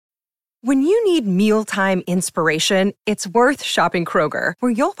When you need mealtime inspiration, it's worth shopping Kroger,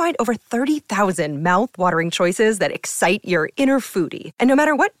 where you'll find over 30,000 mouth-watering choices that excite your inner foodie. And no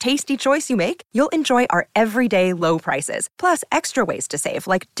matter what tasty choice you make, you'll enjoy our everyday low prices, plus extra ways to save,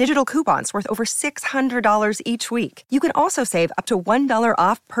 like digital coupons worth over $600 each week. You can also save up to $1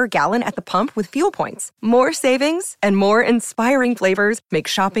 off per gallon at the pump with fuel points. More savings and more inspiring flavors make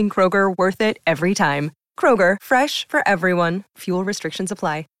shopping Kroger worth it every time. Kroger, fresh for everyone. Fuel restrictions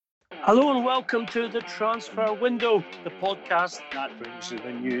apply. Hello and welcome to The Transfer Window, the podcast that brings you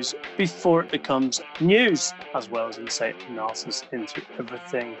the news before it becomes news, as well as insight analysis into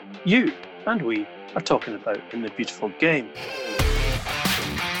everything you and we are talking about in the beautiful game.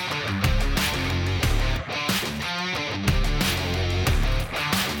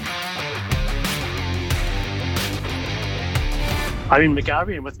 I'm Ian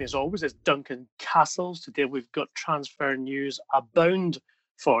McGarry, and with me as always is Duncan Castles. Today we've got transfer news abound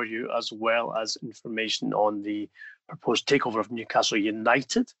for you, as well as information on the proposed takeover of Newcastle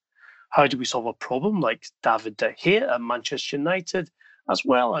United. How do we solve a problem like David De Gea at Manchester United, as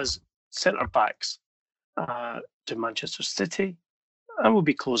well as centre-backs to Manchester City? And we'll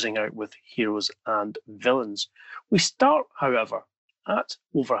be closing out with heroes and villains. We start, however, at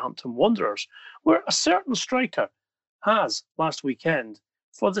Wolverhampton Wanderers, where a certain striker has, last weekend,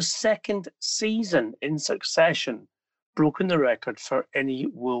 for the second season in succession, broken the record for any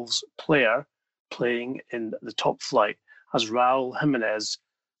Wolves player playing in the top flight, as Raul Jimenez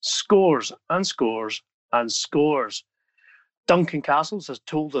scores and scores and scores. Duncan Castles has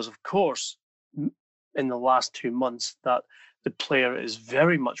told us, of course, in the last 2 months that the player is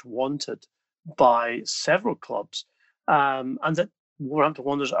very much wanted by several clubs, and that Wolverhampton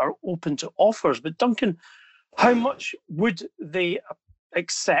Wanderers are open to offers. But Duncan, how much would they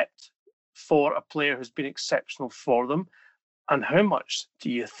accept for a player who's been exceptional for them? And how much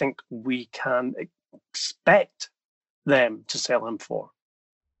do you think we can expect them to sell him for?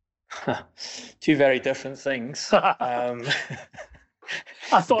 Two very different things. I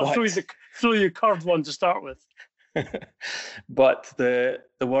thought throw you a curved one to start with. But the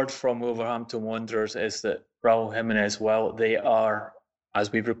word from Wolverhampton Wanderers is that Raul Jimenez, well, they are,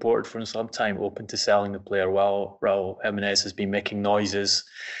 as we've reported for some time, open to selling the player. Well, Raul Jimenez has been making noises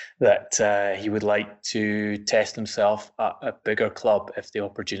that he would like to test himself at a bigger club if the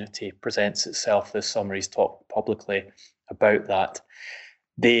opportunity presents itself this summer. He's talked publicly about that.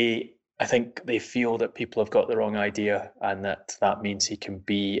 I think they feel that people have got the wrong idea, and that means he can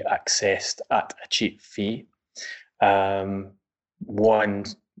be accessed at a cheap fee. One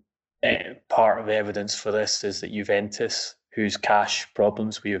part of evidence for this is that Juventus, whose cash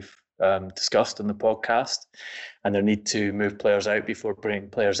problems we've discussed on the podcast, and their need to move players out before bringing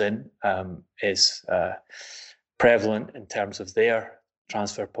players in, is prevalent in terms of their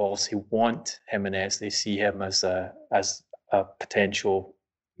transfer policy. Want Jimenez, they see him as a potential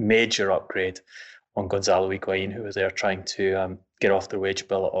major upgrade on Gonzalo Higuain, who they're trying to get off their wage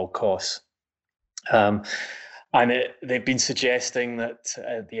bill at all costs. And they've been suggesting that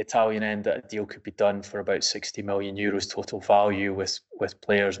at the Italian end that a deal could be done for about 60 million euros total value, with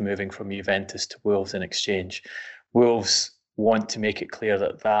players moving from Juventus to Wolves in exchange. Wolves want to make it clear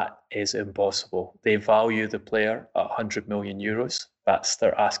that is impossible. They value the player at 100 million euros. That's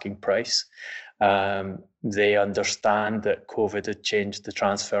their asking price. They understand that COVID had changed the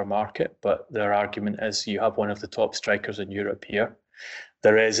transfer market, but their argument is you have one of the top strikers in Europe here.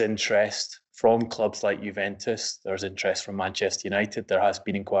 There is interest from clubs like Juventus. There's interest from Manchester United. There has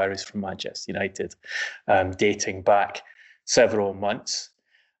been inquiries from Manchester United dating back several months.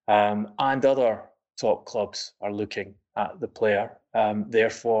 And other top clubs are looking at the player.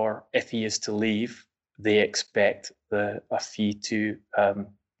 Therefore, if he is to leave, they expect a fee to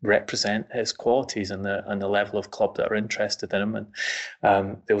represent his qualities and the level of club that are interested in him.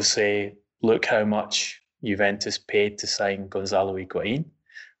 And they'll say, look how much Juventus paid to sign Gonzalo Higuain.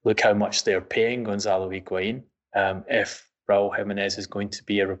 Look how much they're paying Gonzalo Higuain. If Raul Jimenez is going to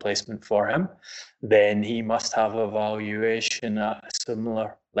be a replacement for him, then he must have a valuation at a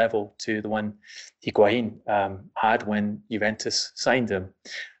similar level to the one Higuain had when Juventus signed him.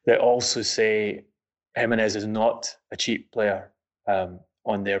 They also say Jimenez is not a cheap player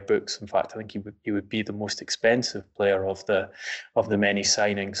on their books. In fact, I think he would be the most expensive player of the many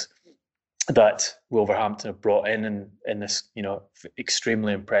signings that Wolverhampton have brought in this,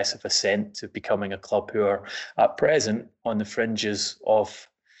 extremely impressive ascent to becoming a club who are at present on the fringes of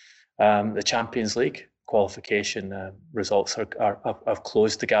the Champions League qualification. Results have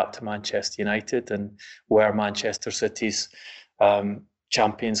closed the gap to Manchester United, and where Manchester City's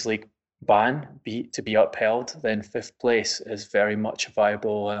Champions League ban to be upheld, then 5th place is very much a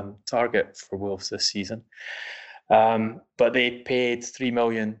viable target for Wolves this season. But they paid $3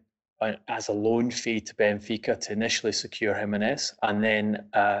 million as a loan fee to Benfica to initially secure Jimenez, and then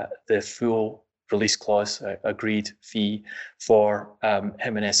the full release clause agreed fee for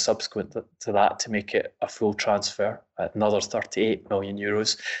Jimenez subsequent to that to make it a full transfer at another 38 million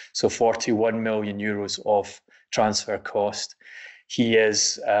euros. So 41 million euros of transfer cost. He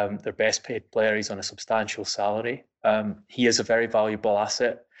is their best paid player. He's on a substantial salary. He is a very valuable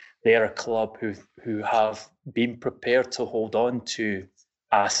asset. They are a club who have been prepared to hold on to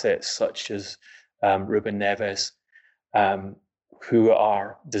assets such as Ruben Neves, who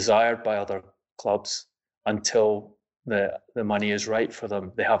are desired by other clubs until the money is right for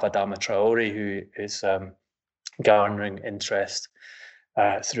them. They have Adama Traore, who is garnering interest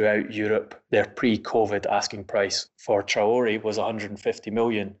throughout Europe. Their pre-COVID asking price for Traore was 150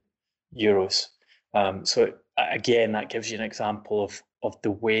 million euros. So again, that gives you an example of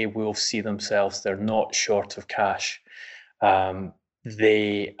the way Wolves see themselves. They're not short of cash.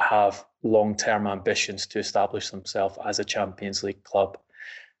 They have long-term ambitions to establish themselves as a Champions League club.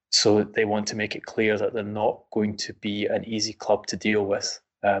 So they want to make it clear that they're not going to be an easy club to deal with.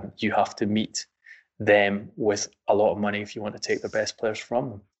 You have to meet them with a lot of money if you want to take the best players from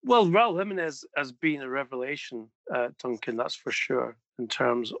them. Well, Raul Jimenez has been a revelation, Duncan, that's for sure, in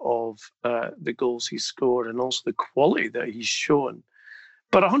terms of the goals he's scored and also the quality that he's shown.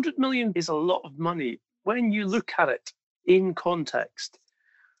 But 100 million is a lot of money. When you look at it in context,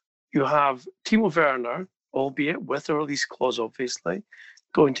 you have Timo Werner, albeit with a release clause, obviously,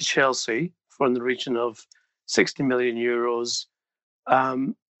 going to Chelsea for in the region of 60 million euros,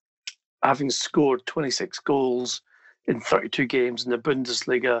 having scored 26 goals in 32 games in the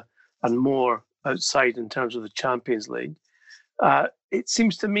Bundesliga and more outside in terms of the Champions League. It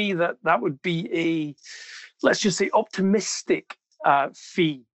seems to me that that would be a, let's just say, optimistic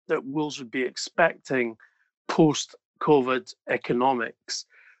fee that Wolves would be expecting post-COVID economics.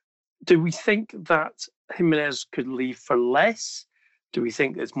 Do we think that Jimenez could leave for less? Do we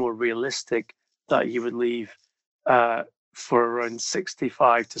think it's more realistic that he would leave for around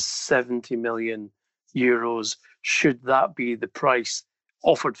 65 to 70 million euros? Should that be the price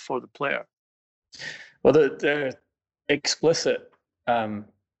offered for the player? Well, the explicit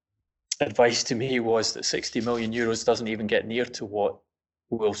advice to me was that 60 million euros doesn't even get near to what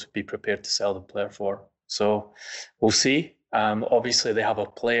Wolves would be prepared to sell the player for. So we'll see. Obviously, they have a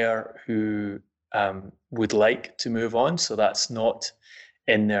player who would like to move on, so that's not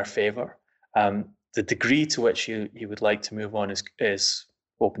in their favour. The degree to which he would like to move on is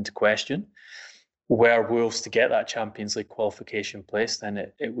open to question. Were Wolves to get that Champions League qualification place, then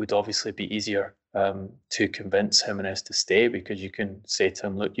it would obviously be easier to convince Jimenez to stay, because you can say to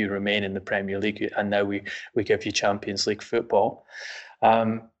him, look, you remain in the Premier League and now we give you Champions League football.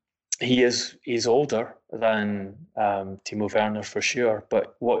 He's older than Timo Werner for sure,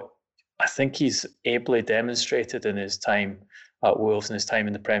 but what I think he's ably demonstrated in his time at Wolves and his time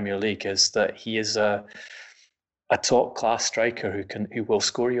in the Premier League is that he is a top-class striker who will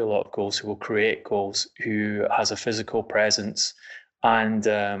score you a lot of goals, who will create goals, who has a physical presence and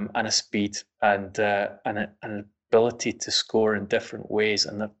a speed and an ability to score in different ways.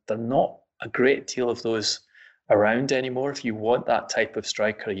 And there are not a great deal of those around anymore. If you want that type of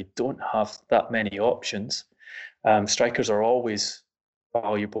striker, you don't have that many options. Strikers are always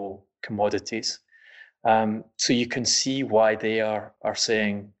valuable commodities. So you can see why they are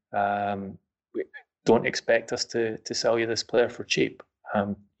saying, don't expect us to sell you this player for cheap.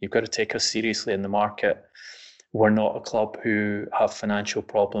 You've got to take us seriously in the market. We're not a club who have financial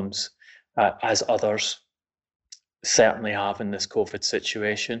problems, as others certainly have in this COVID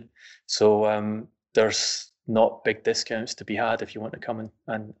situation. So there's not big discounts to be had if you want to come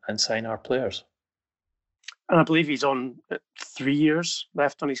and sign our players. And I believe he's on 3 years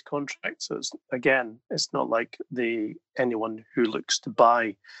left on his contract. So it's not like anyone who looks to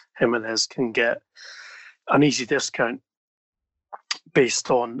buy Jimenez can get an easy discount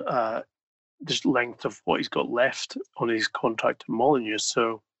based on the length of what he's got left on his contract at Molineux.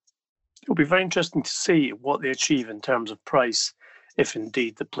 So it'll be very interesting to see what they achieve in terms of price if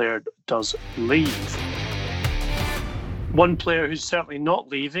indeed the player does leave. One player who's certainly not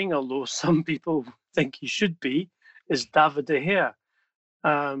leaving, although some people think he should be, is David De Gea.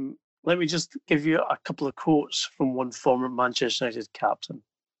 Let me just give you a couple of quotes from one former Manchester United captain.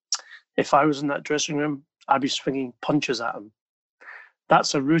 If I was in that dressing room, I'd be swinging punches at him.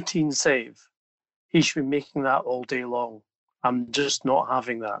 That's a routine save. He should be making that all day long. I'm just not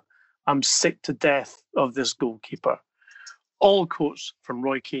having that. I'm sick to death of this goalkeeper. All quotes from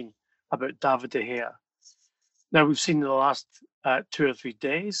Roy Keane. about David De Gea. Now, we've seen in the last 2 or 3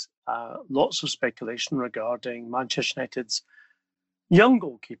 days lots of speculation regarding Manchester United's young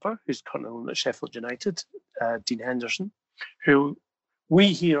goalkeeper, who's currently on at Sheffield United, Dean Henderson, who we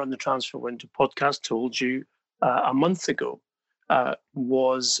here on the Transfer Window podcast told you a month ago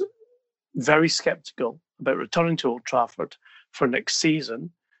was very sceptical about returning to Old Trafford for next season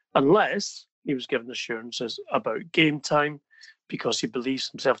unless he was given assurances about game time, because he believes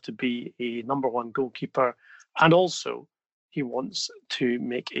himself to be a number one goalkeeper, and also he wants to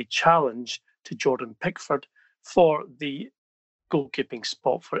make a challenge to Jordan Pickford for the goalkeeping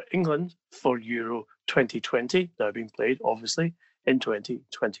spot for England for Euro 2020, now being played, obviously, in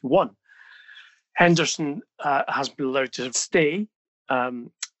 2021. Henderson has been allowed to stay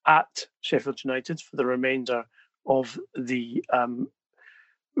at Sheffield United for the remainder of the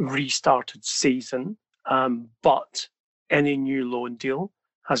restarted season, but any new loan deal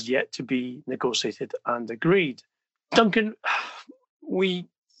has yet to be negotiated and agreed. Duncan, we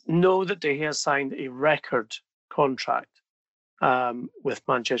know that De Gea signed a record contract with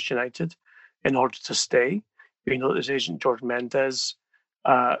Manchester United in order to stay. We know that his agent, Jorge Mendes,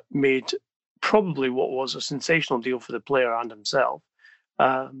 made probably what was a sensational deal for the player and himself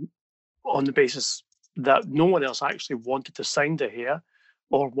on the basis that no one else actually wanted to sign De Gea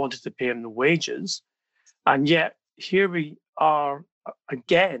or wanted to pay him the wages. And yet, here we are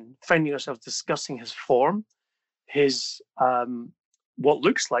again, finding ourselves discussing his form, his what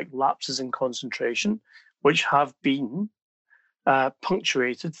looks like lapses in concentration, which have been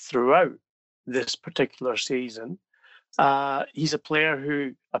punctuated throughout this particular season. He's a player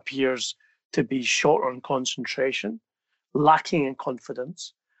who appears to be short on concentration, lacking in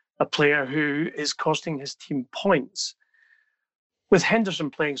confidence, a player who is costing his team points. With Henderson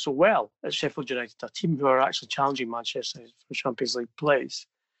playing so well at Sheffield United, a team who are actually challenging Manchester United for Champions League place,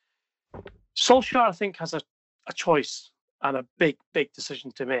 Solskjaer, I think, has a choice and a big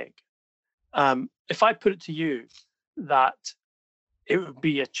decision to make. If I put it to you that it would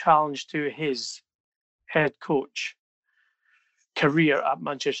be a challenge to his head coach career at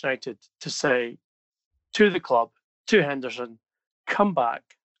Manchester United to say to the club, to Henderson, come back,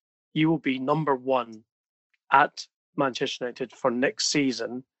 you will be number one at Manchester United for next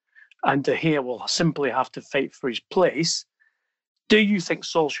season, and De Gea will simply have to fight for his place. Do you think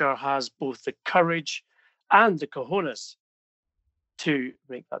Solskjaer has both the courage and the cojones to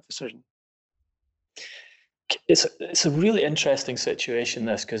make that decision? It's a really interesting situation,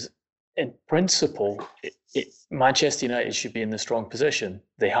 this, because in principle, Manchester United should be in the strong position.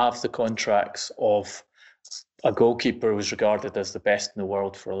 They have the contracts of a goalkeeper who was regarded as the best in the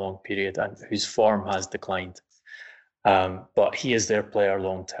world for a long period and whose form has declined. But he is their player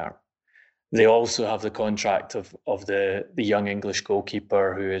long term. They also have the contract of the young English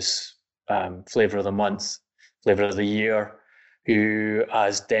goalkeeper who is flavour of the month, flavour of the year, who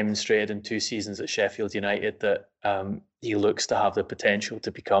has demonstrated in 2 seasons at Sheffield United that he looks to have the potential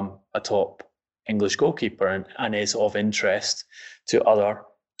to become a top English goalkeeper and is of interest to other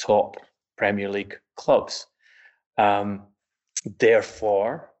top Premier League clubs.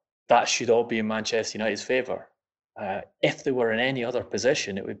 Therefore, that should all be in Manchester United's favour. If they were in any other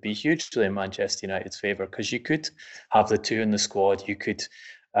position, it would be hugely in Manchester United's favour, because you could have the two in the squad. You could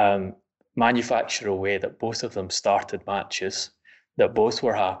manufacture a way that both of them started matches, that both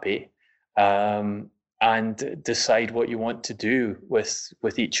were happy, and decide what you want to do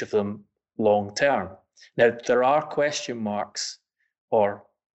with each of them long term. Now, there are question marks, or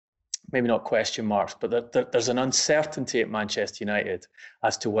maybe not question marks, but there's an uncertainty at Manchester United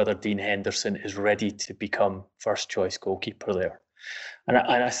as to whether Dean Henderson is ready to become first choice goalkeeper there. And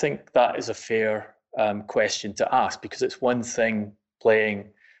I think that is a fair question to ask, because it's one thing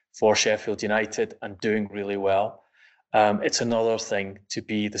playing for Sheffield United and doing really well. It's another thing to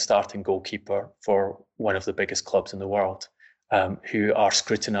be the starting goalkeeper for one of the biggest clubs in the world, who are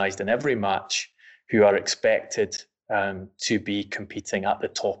scrutinised in every match, who are expected to be competing at the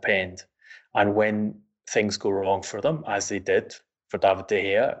top end. And when things go wrong for them, as they did for David De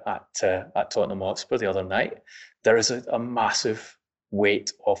Gea at Tottenham Hotspur the other night, there is a massive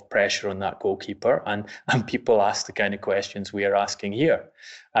weight of pressure on that goalkeeper, and people ask the kind of questions we are asking here.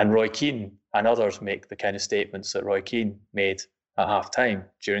 And Roy Keane and others make the kind of statements that Roy Keane made at half-time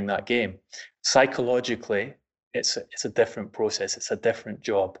during that game. Psychologically, it's a different process, it's a different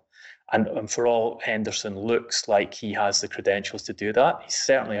job. And for all Henderson looks like he has the credentials to do that, he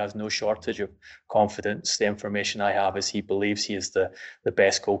certainly has no shortage of confidence. The information I have is he believes he is the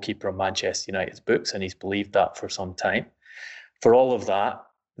best goalkeeper in Manchester United's books, and he's believed that for some time. For all of that,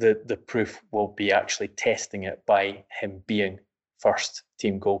 the proof will be actually testing it by him being first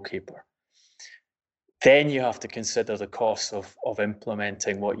team goalkeeper. Then you have to consider the cost of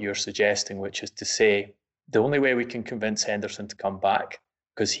implementing what you're suggesting, which is to say the only way we can convince Henderson to come back,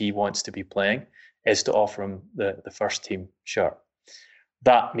 because he wants to be playing, is to offer him the first team shirt.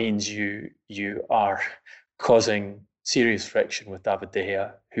 That means you are causing serious friction with David De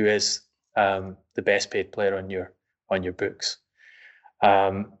Gea, who is the best paid player on your books.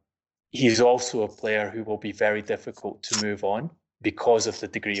 He's also a player who will be very difficult to move on because of the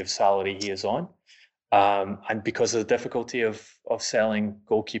degree of salary he is on, and because of the difficulty of selling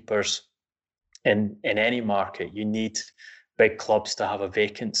goalkeepers in any market. You need big clubs to have a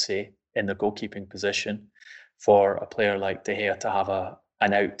vacancy in the goalkeeping position for a player like De Gea to have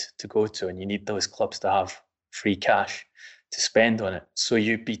an out to go to, and you need those clubs to have free cash to spend on it. So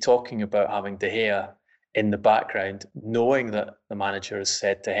you'd be talking about having De Gea in the background, knowing that the manager has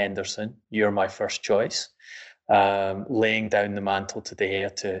said to Henderson, "You're my first choice," laying down the mantle to De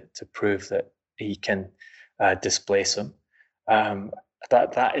Gea to prove that he can displace him.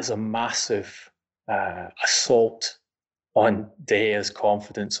 That is a massive assault on De Gea's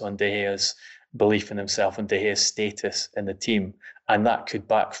confidence, on De Gea's belief in himself, and De Gea's status in the team, and that could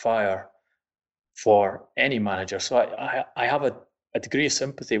backfire for any manager. So I have a degree of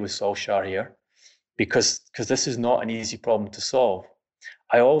sympathy with Solskjaer here, because this is not an easy problem to solve.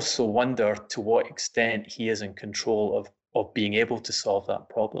 I also wonder to what extent he is in control of being able to solve that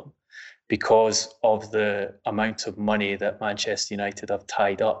problem, because of the amount of money that Manchester United have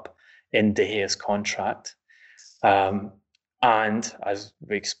tied up in De Gea's contract. And as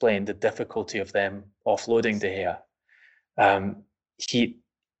we explained, the difficulty of them offloading De Gea.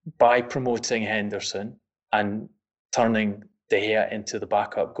 By promoting Henderson and turning De Gea into the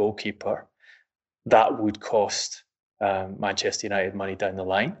backup goalkeeper, that would cost Manchester United money down the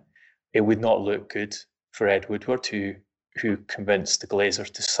line. It would not look good for Ed Woodward, who convinced the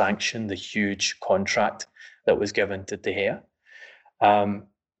Glazers to sanction the huge contract that was given to De Gea.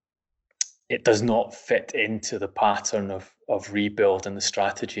 It does not fit into the pattern of rebuild and the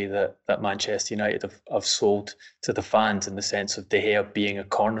strategy that Manchester United have sold to the fans, in the sense of De Gea being a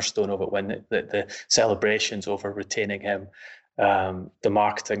cornerstone of it, when the celebrations over retaining him, the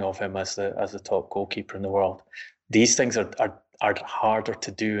marketing of him as the top goalkeeper in the world. These things are harder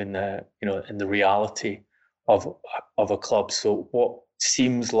to do in the reality of a club. So what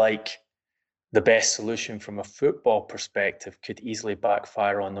seems like the best solution from a football perspective could easily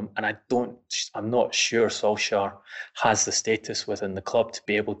backfire on them. And I'm not sure Solskjaer has the status within the club to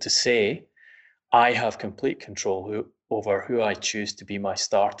be able to say, I have complete control over who I choose to be my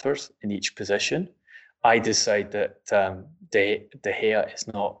starters in each position. I decide that De Gea is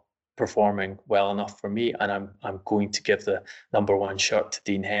not performing well enough for me, and I'm going to give the number one shirt to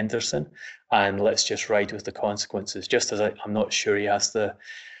Dean Henderson, and let's just ride with the consequences. Just as I'm not sure he has the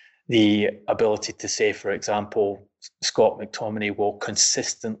ability to say, for example, Scott McTominay will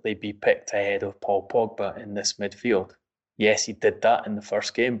consistently be picked ahead of Paul Pogba in this midfield. Yes, he did that in the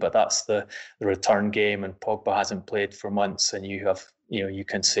first game, but that's the return game, and Pogba hasn't played for months, and you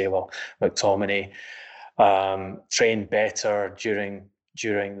can say, well, McTominay trained better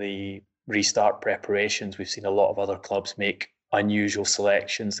during the restart preparations. We've seen a lot of other clubs make unusual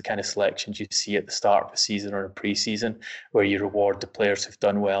selections, the kind of selections you see at the start of a season or a pre-season, where you reward the players who've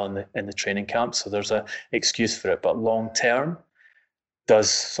done well in the training camp. So there's an excuse for it. But long term, does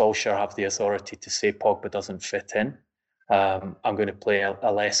Solskjaer have the authority to say Pogba doesn't fit in? I'm going to play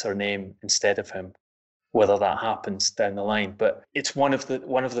a lesser name instead of him. Whether that happens down the line, but it's one of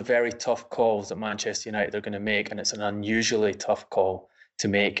the very tough calls that Manchester United are going to make, and it's an unusually tough call to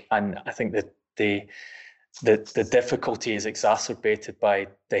make. And I think that the difficulty is exacerbated by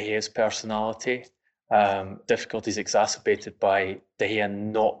De Gea's personality. Difficulty is exacerbated by De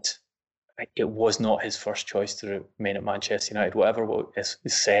Gea it was not his first choice to remain at Manchester United. Whatever is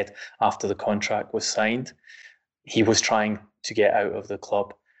said after the contract was signed, he was trying to get out of the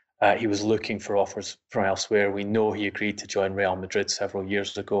club. He was looking for offers from elsewhere. We know he agreed to join Real Madrid several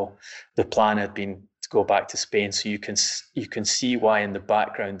years ago. The plan had been to go back to Spain. So you can see why in the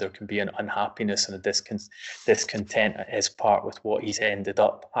background there can be an unhappiness and a discontent at his part with what he's ended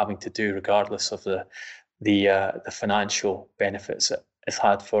up having to do, regardless of the financial benefits it's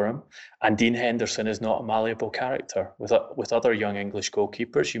had for him. And Dean Henderson is not a malleable character. With other young English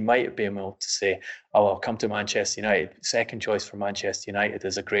goalkeepers, you might be able to say, oh, I'll come to Manchester United. Second choice for Manchester United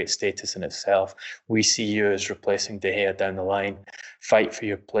is a great status in itself. We see you as replacing De Gea down the line. Fight for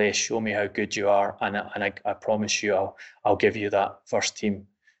your place. Show me how good you are. And I promise you, I'll give you that first team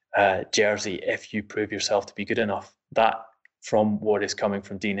jersey if you prove yourself to be good enough. That, from what is coming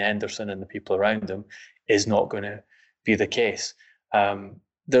from Dean Henderson and the people around him, is not going to be the case.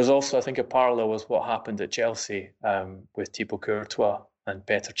 There's also, I think, a parallel with what happened at Chelsea with Thibaut Courtois and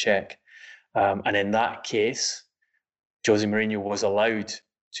Petr Cech. And in that case, Jose Mourinho was allowed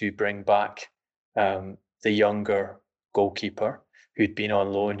to bring back the younger goalkeeper who'd been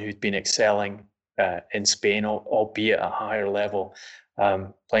on loan, who'd been excelling in Spain, albeit at a higher level,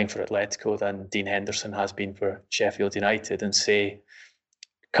 playing for Atletico than Dean Henderson has been for Sheffield United, and say,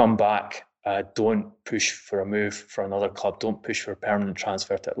 come back, don't push for a move for another club, don't push for a permanent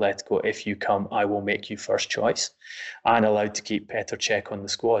transfer to Atletico. If you come, I will make you first choice. And allowed to keep Petr Cech on the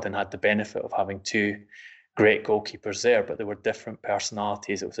squad, and had the benefit of having two great goalkeepers there, but they were different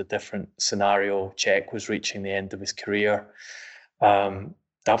personalities. It was a different scenario. Cech was reaching the end of his career.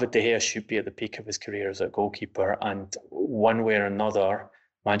 David De Gea should be at the peak of his career as a goalkeeper, and one way or another,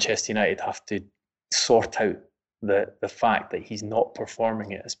 Manchester United have to sort out the fact that he's not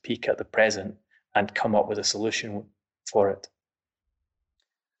performing at his peak at the present and come up with a solution for it.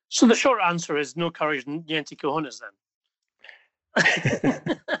 So the short answer is no courage, niente cojones then.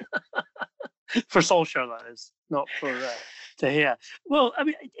 For Solskjaer, that is, not for De Gea. Well, I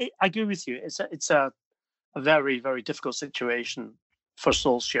mean, I agree with you. It's a very, very difficult situation for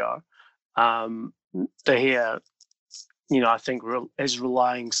Solskjaer. De Gea, I think is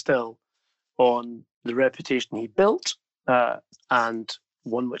relying still on the reputation he built and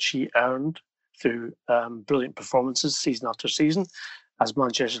one which he earned through brilliant performances season after season as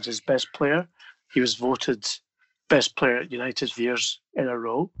Manchester's best player. He was voted best player at United for years in a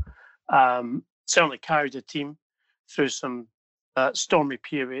row. Certainly carried the team through some stormy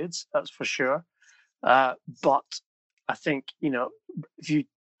periods, that's for sure. But I think, if you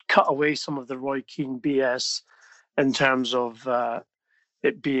cut away some of the Roy Keane BS in terms of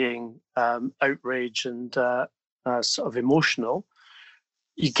it being outrage and sort of emotional,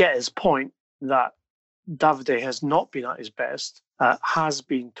 you get his point that Davide has not been at his best, has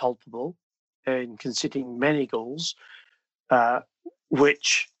been culpable in conceding many goals,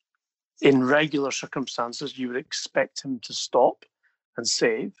 which in regular circumstances you would expect him to stop and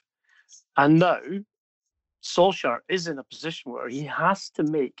save. And now Solskjaer is in a position where he has to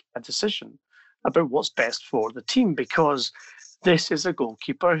make a decision about what's best for the team, because this is a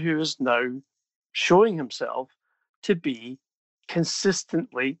goalkeeper who is now showing himself to be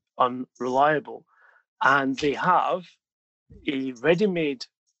consistently unreliable. And they have a ready-made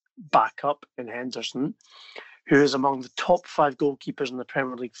backup in Henderson, who is among the top 5 goalkeepers in the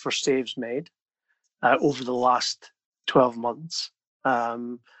Premier League for saves made over the last 12 months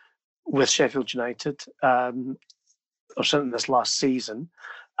with Sheffield United, or certainly this last season.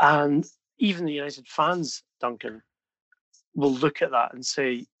 And even the United fans, Duncan, will look at that and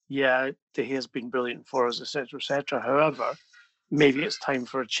say, yeah, De Gea's been brilliant for us, etc., etc. However, maybe it's time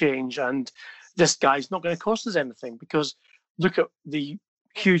for a change. And this guy's not going to cost us anything, because look at the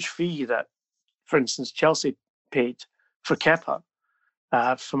huge fee that, for instance, Chelsea paid for Kepa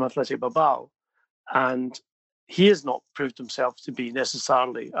from Athletic Bilbao. And he has not proved himself to be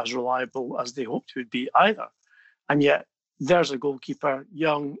necessarily as reliable as they hoped he would be either. And yet there's a goalkeeper,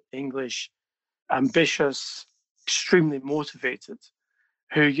 young, English, ambitious, extremely motivated,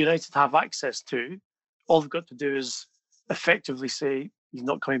 who United have access to. All they've got to do is effectively say he's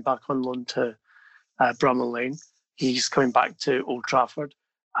not coming back on loan to Bramall Lane. He's coming back to Old Trafford.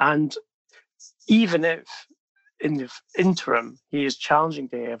 And even if in the interim he is challenging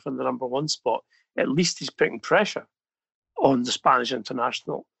De Gea for the number 1 spot, at least he's putting pressure on the Spanish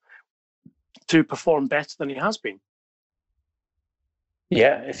international to perform better than he has been.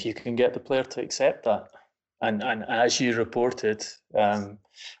 Yeah, if you can get the player to accept that. And as you reported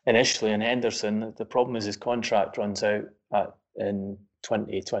initially in Henderson, the problem is his contract runs out in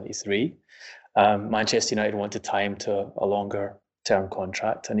 2023. Manchester United want to tie him to a longer term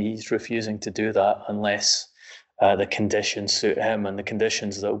contract, and he's refusing to do that unless the conditions suit him, and the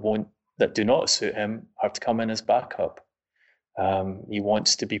conditions that do not suit him are to come in as backup. He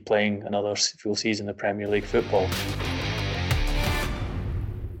wants to be playing another full season of Premier League football.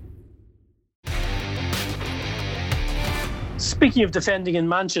 Speaking of defending in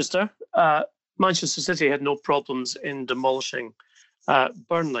Manchester, Manchester City had no problems in demolishing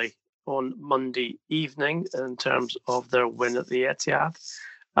Burnley on Monday evening in terms of their win at the Etihad.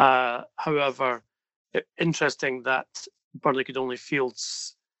 However, interesting that Burnley could only field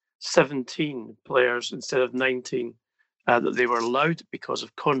 17 players instead of 19 that they were allowed because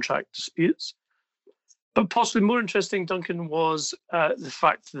of contract disputes. But possibly more interesting, Duncan, was the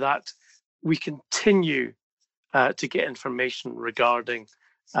fact that we continue to get information regarding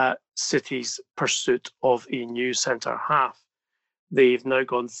City's pursuit of a new centre-half. They've now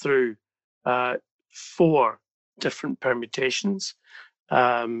gone through 4 different permutations.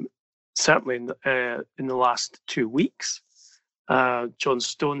 Certainly in the last 2 weeks, John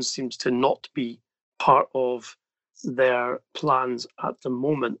Stones seems to not be part of their plans at the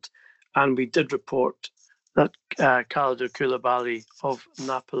moment. And we did report that Kalidou Koulibaly of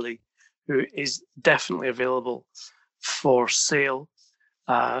Napoli, who is definitely available for sale,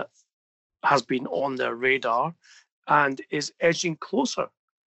 has been on their radar and is edging closer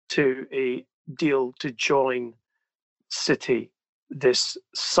to a deal to join City this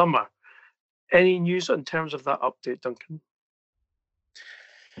summer. Any news in terms of that update, Duncan?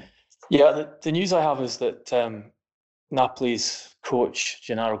 Yeah, the news I have is that Napoli's coach,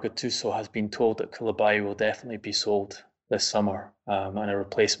 Gennaro Gattuso, has been told that Koulibaly will definitely be sold this summer, and a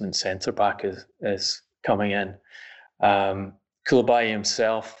replacement centre-back is coming in. Koulibaly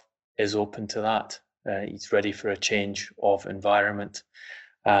himself is open to that. He's ready for a change of environment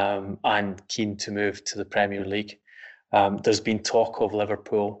and keen to move to the Premier League. There's been talk of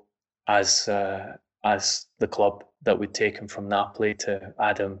Liverpool as the club that would take him from Napoli to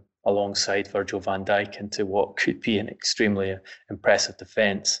add him alongside Virgil van Dijk into what could be an extremely impressive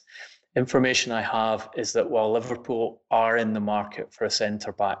defence. Information I have is that while Liverpool are in the market for a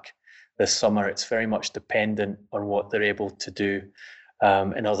centre-back this summer, it's very much dependent on what they're able to do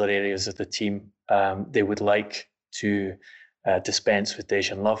in other areas of the team. They would like to dispense with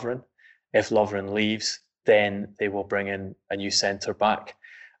Dejan Lovren. If Lovren leaves, then they will bring in a new centre-back.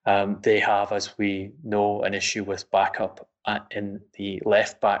 They have, as we know, an issue with backup in the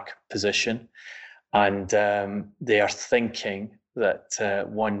left-back position. And they are thinking that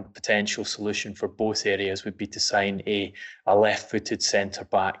one potential solution for both areas would be to sign a left-footed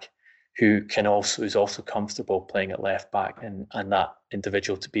centre-back who is also comfortable playing at left-back, and that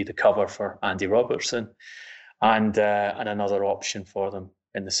individual to be the cover for Andy Robertson, and another option for them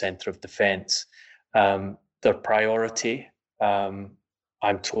in the centre of defence. Their priority,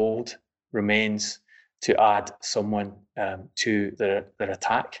 I'm told, remains to add someone to their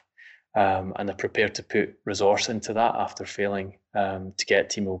attack, and they're prepared to put resource into that after failing to get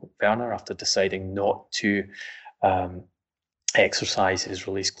Timo Werner, after deciding not to exercise his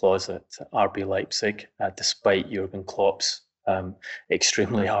release clause at RB Leipzig, despite Jurgen Klopp's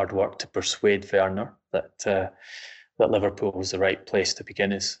extremely hard work to persuade Werner that Liverpool was the right place to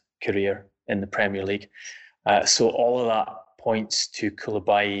begin his career in the Premier League. So all of that points to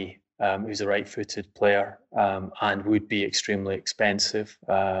Koulibaly, who's a right-footed player and would be extremely expensive.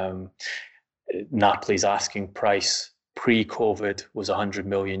 Napoli's asking price pre-COVID was 100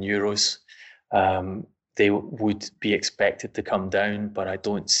 million euros. They would be expected to come down, but I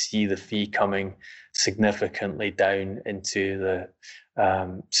don't see the fee coming significantly down into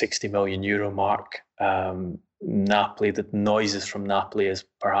the 60 million euro mark. Napoli, the noises from Napoli is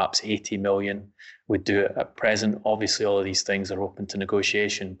perhaps 80 million would do it at present. Obviously, all of these things are open to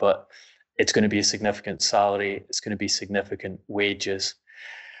negotiation, but it's going to be a significant salary. It's going to be significant wages.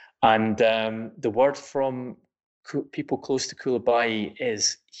 And the word from people close to Koulibaly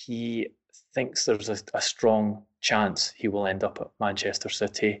is he thinks there's a strong chance he will end up at Manchester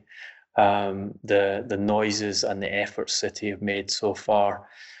City. The noises and the efforts City have made so far,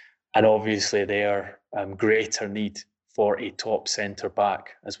 and obviously their greater need for a top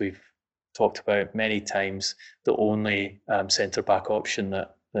centre-back, as we've talked about many times. The only centre-back option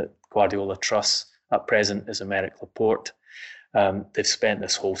that Guardiola trusts at present is Aymeric Laporte. They've spent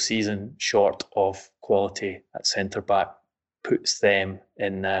this whole season short of quality at centre-back, puts them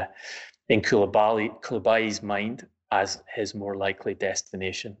in Koulibaly's mind as his more likely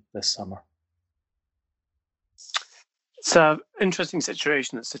destination this summer. It's an interesting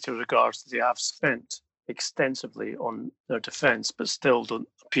situation that City regards that they have spent extensively on their defence, but still don't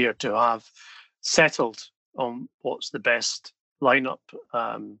appear to have settled on what's the best lineup.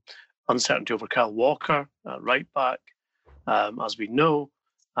 Uncertainty over Kyle Walker, right back, as we know.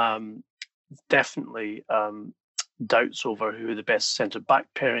 Definitely doubts over who the best centre-back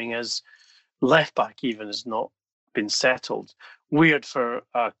pairing is. Left back even has not been settled. Weird for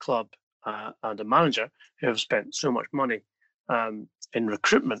a club and a manager who have spent so much money in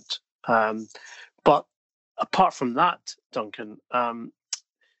recruitment. But apart from that, Duncan,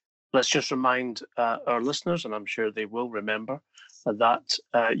 let's just remind our listeners, and I'm sure they will remember, that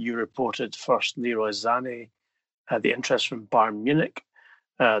you reported first Leroy Sané, the interest from Bayern Munich,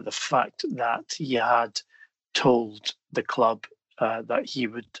 the fact that he had told the club that he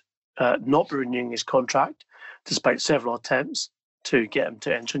would not be renewing his contract, despite several attempts to get him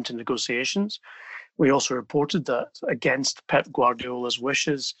to enter into negotiations. We also reported that, against Pep Guardiola's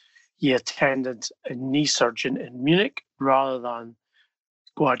wishes, he attended a knee surgeon in Munich rather than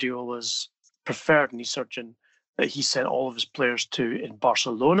Guardiola's preferred knee surgeon that he sent all of his players to in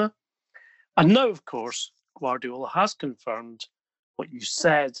Barcelona. And now, of course, Guardiola has confirmed what you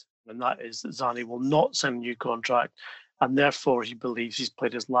said, and that is that Zani will not sign a new contract, and therefore he believes he's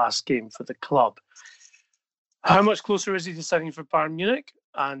played his last game for the club. How much closer is he to signing for Bayern Munich?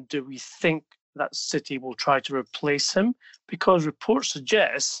 And do we think that City will try to replace him? Because reports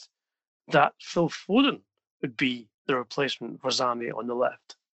suggest that Phil Foden would be the replacement for Zani on the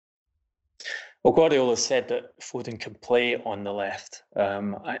left. Well, Guardiola said that Foden can play on the left,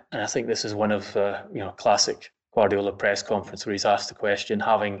 and I think this is one of classic Guardiola press conference where he's asked the question,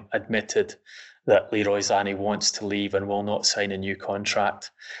 having admitted that Leroy Zani wants to leave and will not sign a new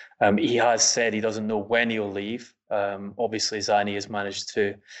contract. He has said he doesn't know when he'll leave. Obviously, Zani has managed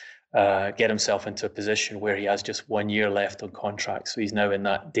to get himself into a position where he has just 1 year left on contract, so he's now in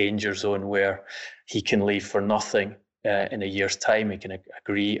that danger zone where he can leave for nothing. In a year's time, he can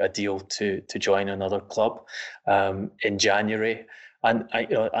agree a deal to join another club in January, and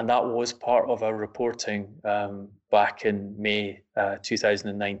that was part of our reporting back in May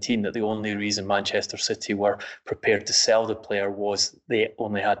 2019, that the only reason Manchester City were prepared to sell the player was they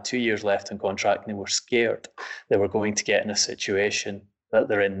only had 2 years left in contract, and they were scared they were going to get in a situation that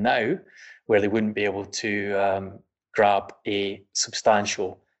they're in now, where they wouldn't be able to grab a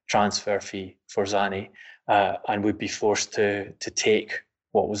substantial transfer fee for Zani. And would be forced to take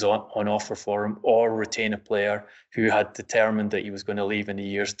what was on offer for him, or retain a player who had determined that he was going to leave in a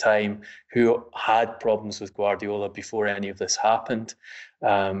year's time, who had problems with Guardiola before any of this happened.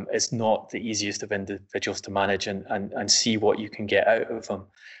 It's not the easiest of individuals to manage and see what you can get out of him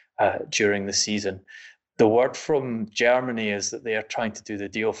during the season. The word from Germany is that they are trying to do the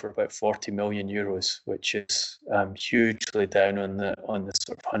deal for about 40 million euros, which is hugely down on the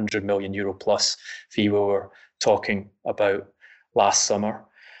sort of 100 million euro plus fee we were talking about last summer.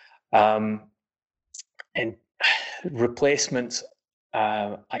 And replacements,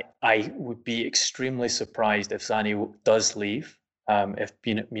 I would be extremely surprised if Zani does leave, if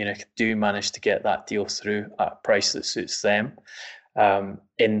Munich do manage to get that deal through at a price that suits them.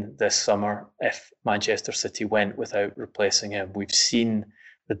 In this summer, if Manchester City went without replacing him. We've seen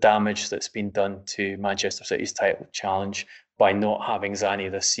the damage that's been done to Manchester City's title challenge by not having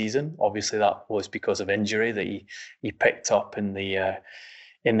Zani this season. Obviously, that was because of injury that he picked up in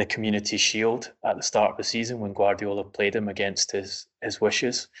the Community Shield at the start of the season when Guardiola played him against his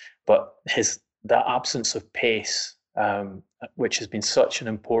wishes. But the absence of pace, which has been such an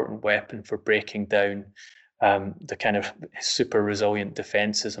important weapon for breaking down the kind of super resilient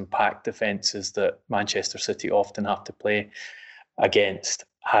defences and packed defences that Manchester City often have to play against,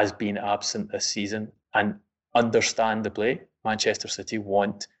 has been absent this season. And understandably, Manchester City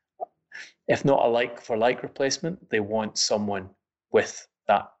want, if not a like-for-like replacement, they want someone with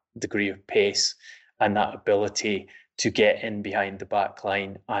that degree of pace and that ability to get in behind the back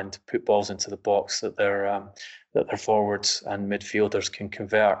line and put balls into the box that their forwards and midfielders can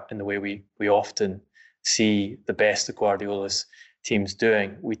convert in the way we often see the best of Guardiola's teams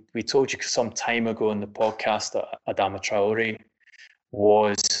doing. We told you some time ago in the podcast that Adama Traore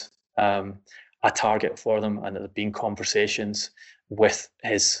was a target for them, and there have been conversations with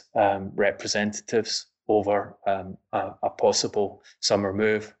his representatives over a possible summer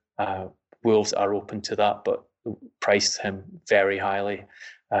move. Wolves are open to that, but priced him very highly.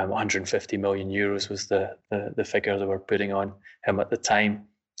 150 million euros was the figure they were putting on him at the time.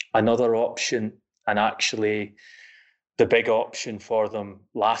 Another option, and actually the big option for them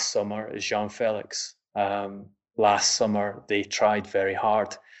last summer, is João Felix. Last summer, they tried very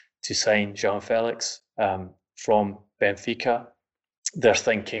hard to sign João Felix from Benfica. Their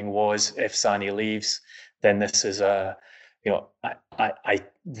thinking was, if Zani leaves, then this is a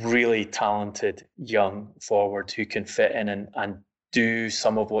really talented young forward who can fit in and do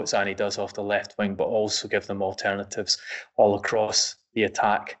some of what Zani does off the left wing, but also give them alternatives all across the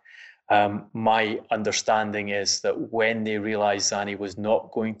attack. My understanding is that when they realised Zani was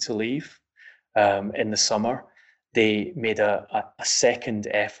not going to leave in the summer, they made a second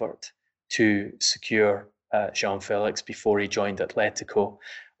effort to secure João Felix before he joined Atletico,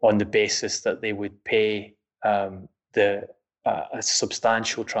 on the basis that they would pay a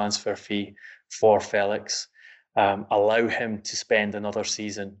substantial transfer fee for Felix, allow him to spend another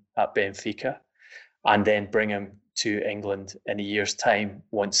season at Benfica, and then bring him to England in a year's time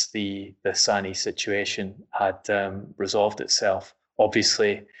once the Zani situation had resolved itself.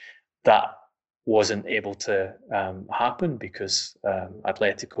 Obviously, that wasn't able to happen because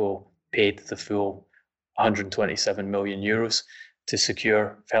Atletico paid the full 127 million euros to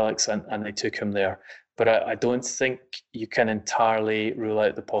secure Felix, and they took him there. But I don't think you can entirely rule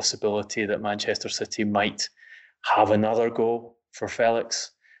out the possibility that Manchester City might have another go for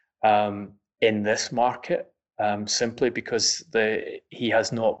Felix in this market, simply because he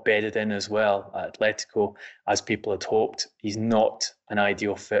has not bedded in as well at Atletico as people had hoped. He's not an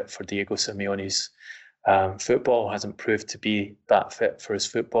ideal fit for Diego Simeone's football, hasn't proved to be that fit for his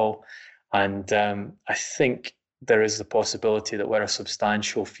football. And I think there is the possibility that were a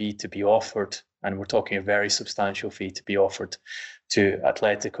substantial fee to be offered, and we're talking a very substantial fee to be offered to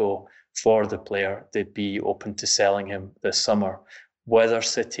Atletico for the player, they'd be open to selling him this summer. Whether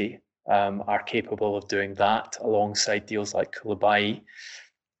City are capable of doing that alongside deals like Koulibaly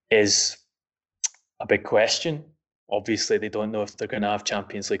is a big question. Obviously, they don't know if they're going to have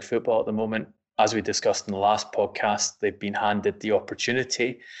Champions League football at the moment. As we discussed in the last podcast, they've been handed the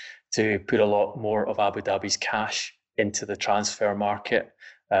opportunity to put a lot more of Abu Dhabi's cash into the transfer market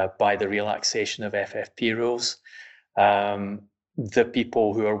by the relaxation of FFP rules. The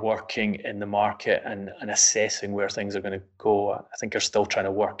people who are working in the market and assessing where things are going to go, I think, are still trying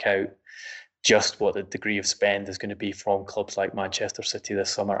to work out just what the degree of spend is going to be from clubs like Manchester City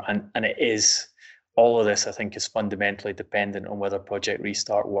this summer. And it is, all of this, I think, is fundamentally dependent on whether Project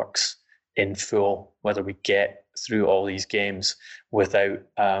Restart works in full, whether we get through all these games without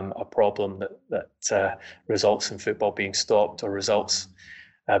a problem that results in football being stopped, or results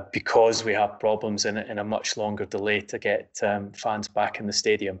because we have problems in a much longer delay to get fans back in the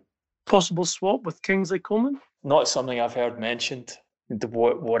stadium. Possible swap with Kingsley Coman? Not something I've heard mentioned.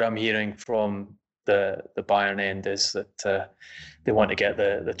 What I'm hearing from the Bayern end is that they want to get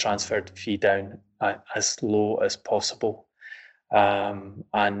the transfer fee down as low as possible.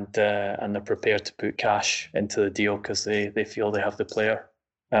 And they're prepared to put cash into the deal because they feel they have the player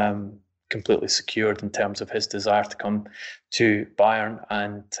completely secured in terms of his desire to come to Bayern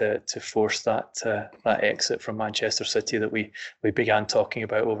and to force that exit from Manchester City that we began talking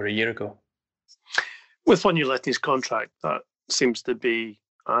about over a year ago. With Onyelete's contract, that seems to be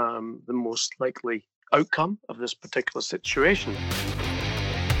the most likely outcome of this particular situation.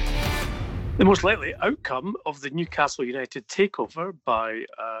 The most likely outcome of the Newcastle United takeover by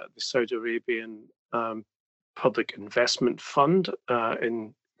the Saudi Arabian Public Investment Fund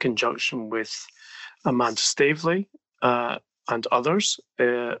in conjunction with Amanda Staveley and others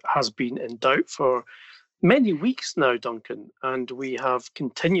has been in doubt for many weeks now, Duncan, and we have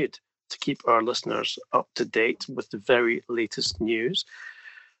continued to keep our listeners up to date with the very latest news.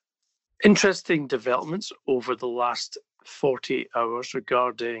 Interesting developments over the last 48 hours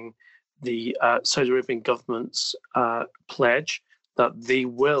regarding the Saudi Arabian government's pledge that they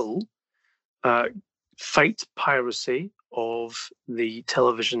will fight piracy of the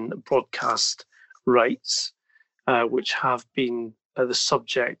television broadcast rights, which have been the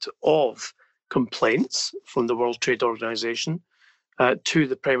subject of complaints from the World Trade Organization to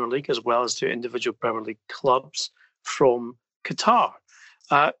the Premier League, as well as to individual Premier League clubs from Qatar.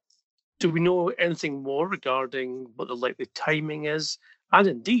 Do we know anything more regarding what the likely timing is, and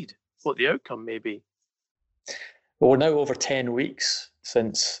indeed what the outcome may be? Well, we're now over 10 weeks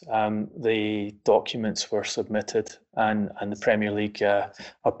since the documents were submitted and the Premier League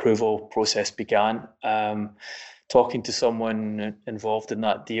approval process began. Talking to someone involved in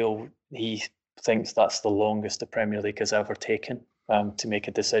that deal, he thinks that's the longest the Premier League has ever taken to make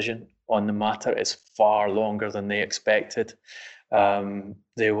a decision on the matter. It's far longer than they expected. Their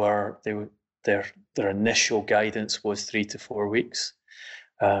initial guidance was 3 to 4 weeks.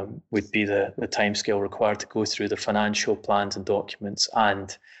 Would be the timescale required to go through the financial plans and documents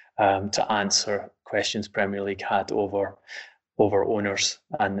and to answer questions Premier League had over owners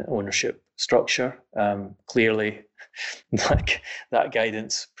and ownership structure. Clearly, that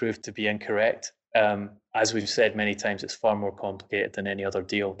guidance proved to be incorrect. As we've said many times, it's far more complicated than any other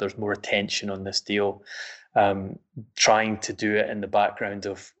deal. There's more attention on this deal. Trying to do it in the background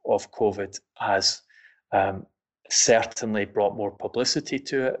of COVID has certainly brought more publicity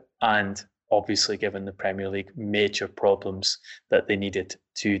to it, and obviously given the Premier League major problems that they needed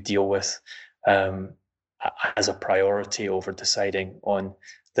to deal with as a priority over deciding on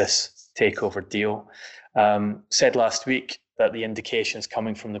this takeover deal. Said last week that the indications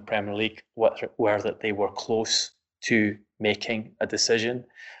coming from the Premier League were that they were close to making a decision.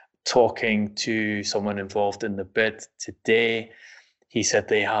 Talking to someone involved in the bid today, he said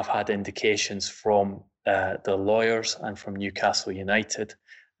they have had indications from the lawyers and from Newcastle United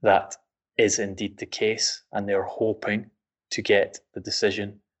that is indeed the case, and they're hoping to get the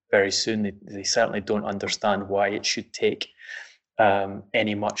decision very soon. They certainly don't understand why it should take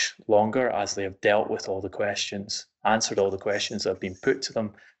any much longer, as they have dealt with all the questions, answered all the questions that have been put to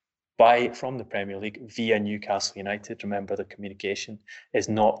them from the Premier League via Newcastle United. Remember, the communication is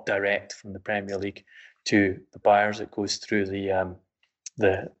not direct from the Premier League to the buyers. It goes through the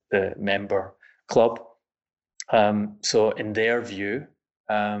member club. So in their view,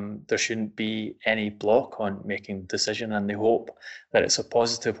 there shouldn't be any block on making the decision, and they hope that it's a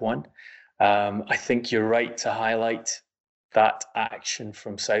positive one. I think you're right to highlight that action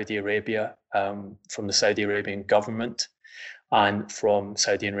from Saudi Arabia, from the Saudi Arabian government, and from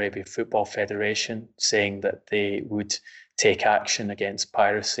Saudi Arabia Football Federation, saying that they would take action against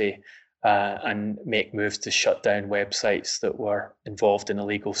piracy and make moves to shut down websites that were involved in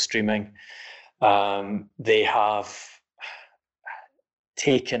illegal streaming. They have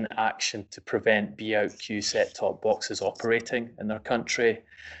taken action to prevent BOQ set-top boxes operating in their country.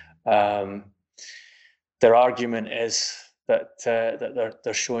 Their argument is that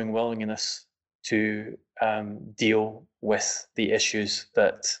they're showing willingness to deal with the issues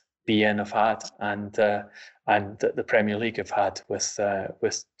that beIN have had and that the Premier League have had with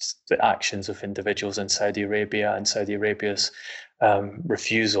the actions of individuals in Saudi Arabia and Saudi Arabia's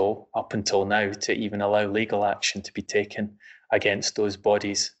refusal up until now to even allow legal action to be taken against those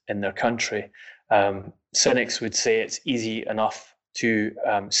bodies in their country. Cynics would say it's easy enough to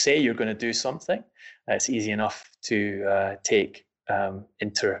say you're going to do something. It's easy enough to take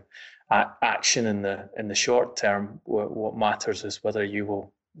action in the short term. What matters is whether you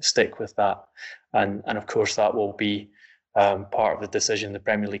will stick with that, and of course that will be part of the decision the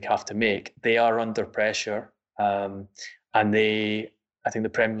Premier League have to make. They are under pressure, and I think the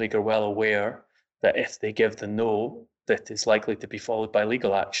Premier League are well aware that if they give the no, that is likely to be followed by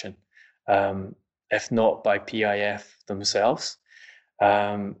legal action, if not by PIF themselves,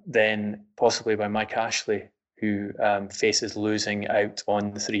 then possibly by Mike Ashley, who faces losing out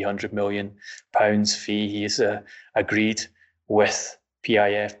on the £300 million fee. He has agreed with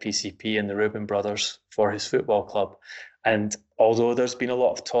PIF, PCP and the Reuben brothers for his football club. And although there's been a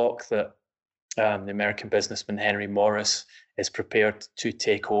lot of talk that the American businessman Henry Morris is prepared to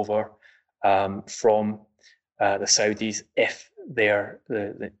take over from the Saudis if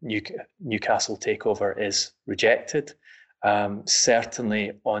the Newcastle takeover is rejected,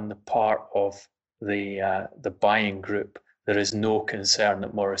 certainly on the part of the buying group, there is no concern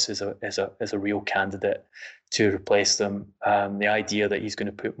that Morris is a real candidate to replace them. The idea that he's going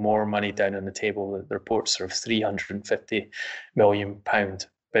to put more money down on the table, the reports are of £350 million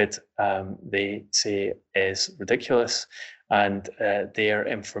bid, they say is ridiculous. And their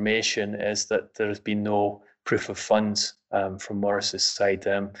information is that there has been no proof of funds from Morris's side.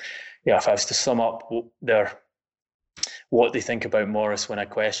 If I was to sum up what they think about Morris when I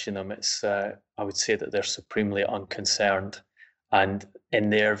question them, it's I would say that they're supremely unconcerned, and in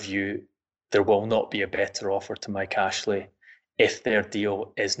their view, there will not be a better offer to Mike Ashley. If their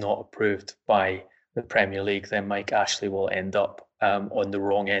deal is not approved by the Premier League, then Mike Ashley will end up on the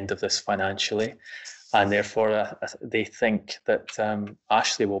wrong end of this financially, and therefore they think that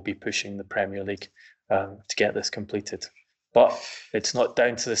Ashley will be pushing the Premier League to get this completed. But it's not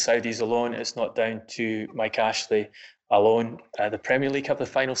down to the Saudis alone. It's not down to Mike Ashley alone. The Premier League have the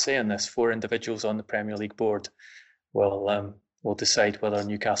final say in this. 4 individuals on the Premier League board will decide whether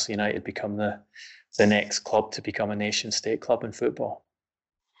Newcastle United become the next club to become a nation-state club in football.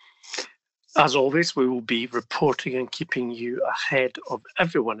 As always, we will be reporting and keeping you ahead of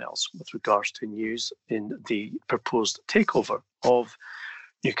everyone else with regards to news in the proposed takeover of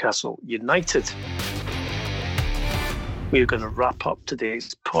Newcastle United. We're going to wrap up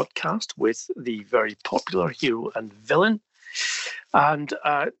today's podcast with the very popular hero and villain. And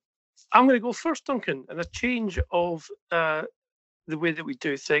I'm going to go first, Duncan, in a change of the way that we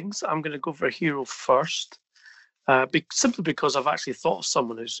do things. I'm going to go for a hero first, simply because I've actually thought of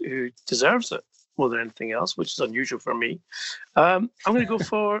someone who deserves it more than anything else, which is unusual for me. I'm going to go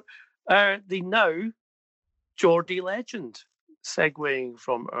for the now Geordie legend, segueing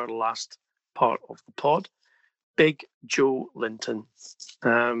from our last part of the pod. Big Joe Linton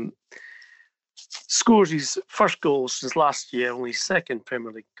scores his first goal since last year, only second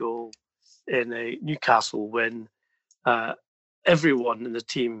Premier League goal in a Newcastle win. Everyone in the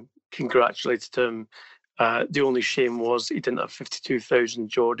team congratulated him. The only shame was he didn't have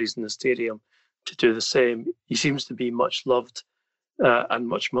 52,000 Geordies in the stadium to do the same. He seems to be much loved and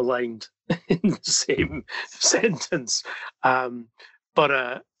much maligned in the same sentence.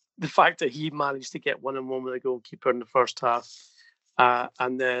 But the fact that he managed to get 1-on-1 with a goalkeeper in the first half,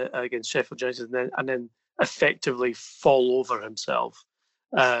 and then against Sheffield United, and then effectively fall over himself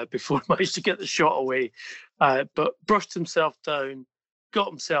before he managed to get the shot away, but brushed himself down, got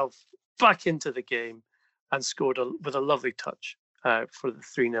himself back into the game, and scored with a lovely touch for the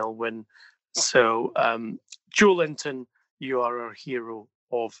 3-0 win. So, Joe Linton, you are our hero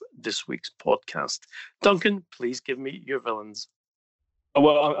of this week's podcast. Duncan, please give me your villains.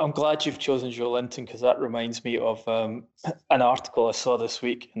 Well, I'm glad you've chosen Joelinton, because that reminds me of an article I saw this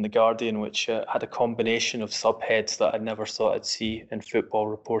week in The Guardian, which had a combination of subheads that I never thought I'd see in football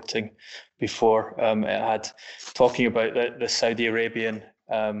reporting before. It had talking about the Saudi Arabian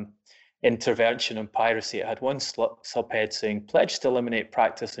intervention on piracy. It had one subhead saying, pledge to eliminate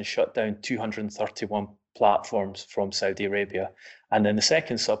practice and shut down 231 platforms from Saudi Arabia. And then the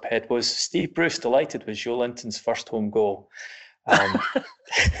second subhead was, Steve Bruce delighted with Joelinton's first home goal.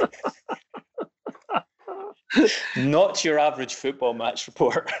 Not your average football match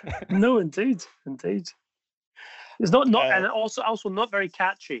report. No, indeed. It's not and also not very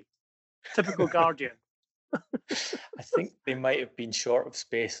catchy. Typical Guardian. I think they might have been short of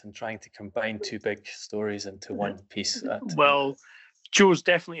space and trying to combine two big stories into one piece. Well, Joe's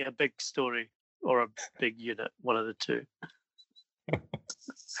definitely a big story or a big unit, one of the two.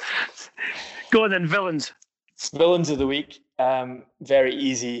 Go on then, villains. Villains of the week. Very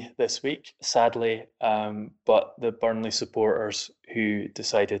easy this week, sadly, but the Burnley supporters who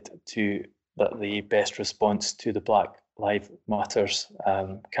decided that the best response to the Black Lives Matters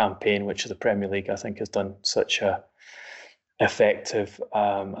campaign, which the Premier League I think has done such a effective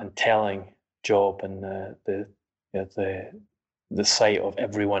and telling job, and the sight of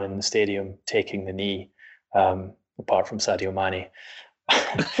everyone in the stadium taking the knee, apart from Sadio Mane.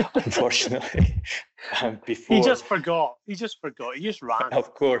 Unfortunately, before he just forgot. He just ran.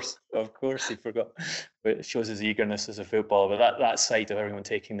 Of course he forgot. But it shows his eagerness as a footballer. But that sight of everyone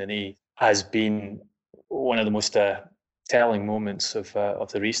taking the knee has been one of the most telling moments of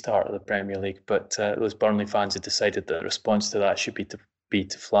the restart of the Premier League. But those Burnley fans had decided that the response to that should be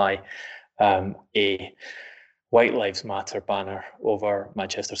to fly a White Lives Matter banner over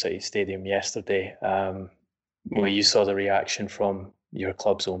Manchester City Stadium yesterday. Where you saw the reaction from your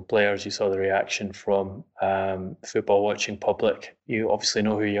club's own players, you saw the reaction from the football watching public. You obviously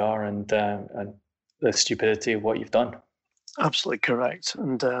know who you are and the stupidity of what you've done. Absolutely correct.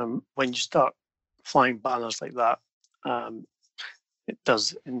 And when you start flying banners like that, it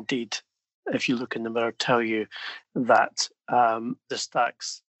does indeed, if you look in the mirror, tell you that the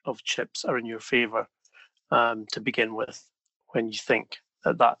stacks of chips are in your favour to begin with when you think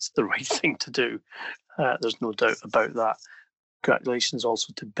that that's the right thing to do. There's no doubt about that. Congratulations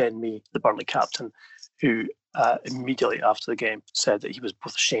also to Ben Mee, the Burnley captain, who immediately after the game said that he was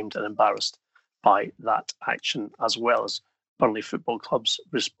both ashamed and embarrassed by that action, as well as Burnley Football Club's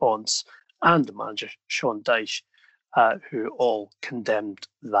response and the manager, Sean Dyche, who all condemned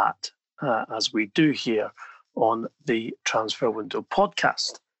that, as we do here on the Transfer Window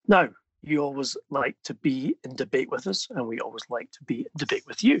podcast. Now, you always like to be in debate with us, and we always like to be in debate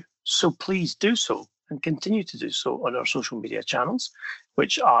with you. So please do so and continue to do so on our social media channels,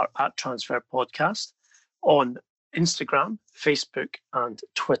 which are at Transfer Podcast on Instagram, Facebook, and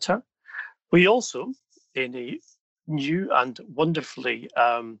Twitter. We also, in a new and wonderfully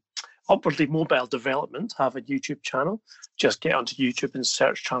upwardly mobile development, have a YouTube channel. Just get onto YouTube and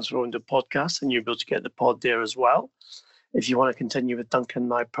search Transfer Window Podcast, and you'll be able to get the pod there as well. If you want to continue with Duncan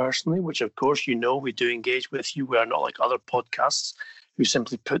and I personally, which of course you know we do engage with you, we are not like other podcasts who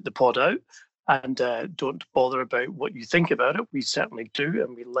simply put the pod out and don't bother about what you think about it. We certainly do,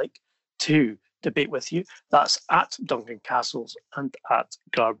 and we like to debate with you. That's at Duncan Castles and at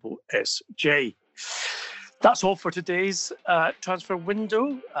Garbo SJ. That's all for today's transfer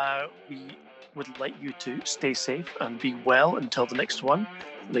window. We would like you to stay safe and be well until the next one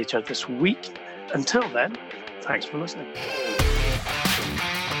later this week. Until then, thanks for listening.